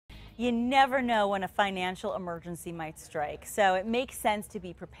You never know when a financial emergency might strike, so it makes sense to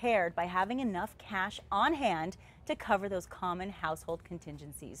be prepared by having enough cash on hand to cover those common household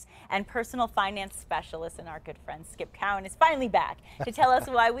contingencies. And personal finance specialist and our good friend Skip Cowan is finally back to tell us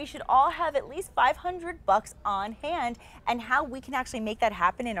why we should all have at least $500 on hand and how we can actually make that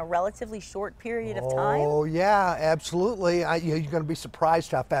happen in a relatively short period of time. Oh yeah, absolutely. You're going to be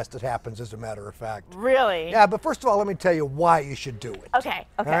surprised how fast it happens, as a matter of fact. Really? Yeah, but first of all, let me tell you why you should do it. Okay.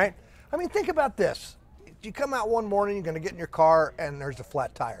 All right? I mean, think about this. You come out one morning, you're going to get in your car, and there's a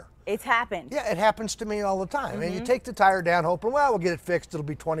flat tire. It's happened. Yeah, it happens to me all the time. And you take the tire down, hoping, well, we'll get it fixed. It'll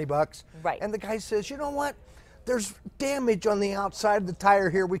be 20 bucks. Right. And the guy says, you know what? There's damage on the outside of the tire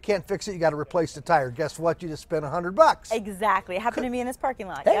here. We can't fix it. You got to replace the tire. Guess what? You just spent $100. Exactly. It happened to me in this parking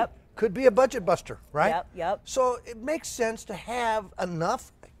lot. Hey, Yep. could be a budget buster, right? Yep. So it makes sense to have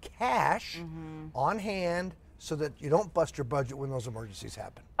enough cash on hand so that you don't bust your budget when those emergencies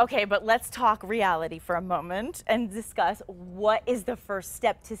happen. Okay, but let's talk reality for a moment and discuss what is the first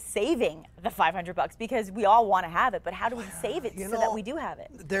step to saving the $500, because we all want to have it, but how do we save it so that we do have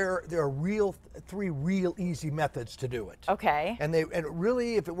it? There are three real easy methods to do it. Okay. And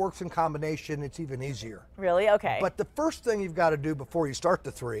really, if it works in combination, it's even easier. Really? Okay. But the first thing you've got to do before you start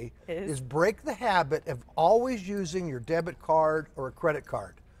the three is break the habit of always using your debit card or a credit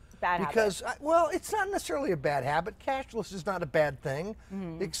card. Because, well, it's not necessarily a bad habit. Cashless is not a bad thing,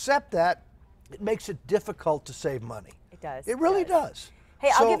 except that it makes it difficult to save money. It does. It really does.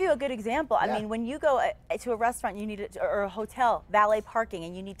 Hey, I'll give you a good example. I mean, when you go to a restaurant, you need or a hotel, valet parking,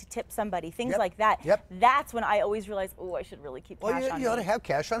 and you need to tip somebody, things like that. That's when I always realize, oh, I should really keep cash on me. You ought to have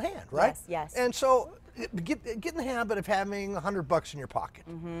cash on hand, right? Yes. And so get in the habit of having $100 in your pocket.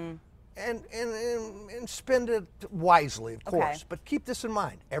 And spend it wisely, of course. But keep this in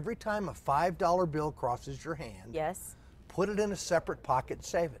mind. Every time a $5 bill crosses your hand, put it in a separate pocket and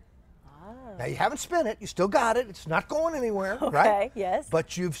save it. Now, you haven't spent it. You still got it. It's not going anywhere, right? Yes.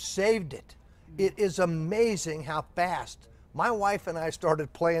 But you've saved it. It is amazing how fast. My wife and I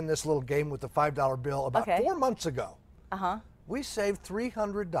started playing this little game with the $5 bill about 4 months ago. We saved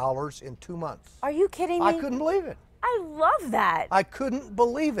 $300 in 2 months. Are you kidding me? I couldn't believe it. I love that. I couldn't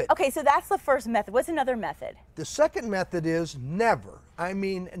believe it. Okay, so that's the first method. What's another method? The second method is never, I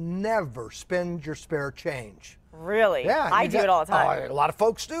mean never, spend your spare change. Really? Yeah. I do it all the time. A lot of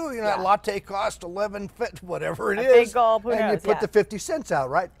folks do. You know, that latte costs 11, whatever it is. Big gulp, who and knows? you put the 50 cents out,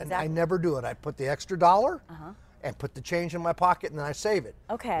 right? And I never do it. I put the extra $1 and put the change in my pocket, and then I save it.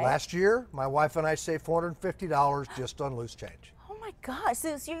 Okay. Last year, my wife and I saved $450 just on loose change. Gosh,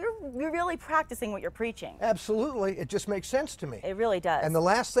 so you're really practicing what you're preaching. Absolutely. It just makes sense to me. It really does. And the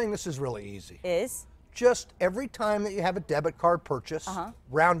last thing, this is really easy. Is? Just every time that you have a debit card purchase,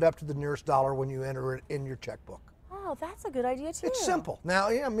 round up to the nearest dollar when you enter it in your checkbook. Oh, that's a good idea too. It's simple. Now,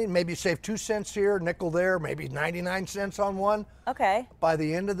 I mean, maybe you save 2 cents here, nickel there, maybe 99 cents on one. Okay. By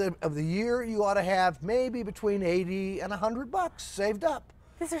the end of the year, you ought to have maybe between 80 and $100 saved up.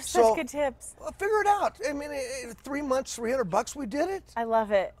 These are such good tips. Well, figure it out. I mean, 3 months, $300, we did it. I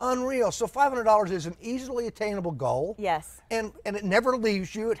love it. Unreal. So $500 is an easily attainable goal. Yes. And it never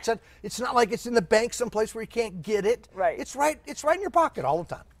leaves you. It's not like it's in the bank someplace where you can't get it. Right. It's right in your pocket all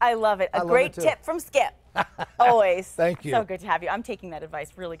the time. I love it. A great tip from Skip. Always. Thank you. So good to have you. I'm taking that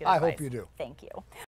advice. Really good advice. I hope you do. Thank you.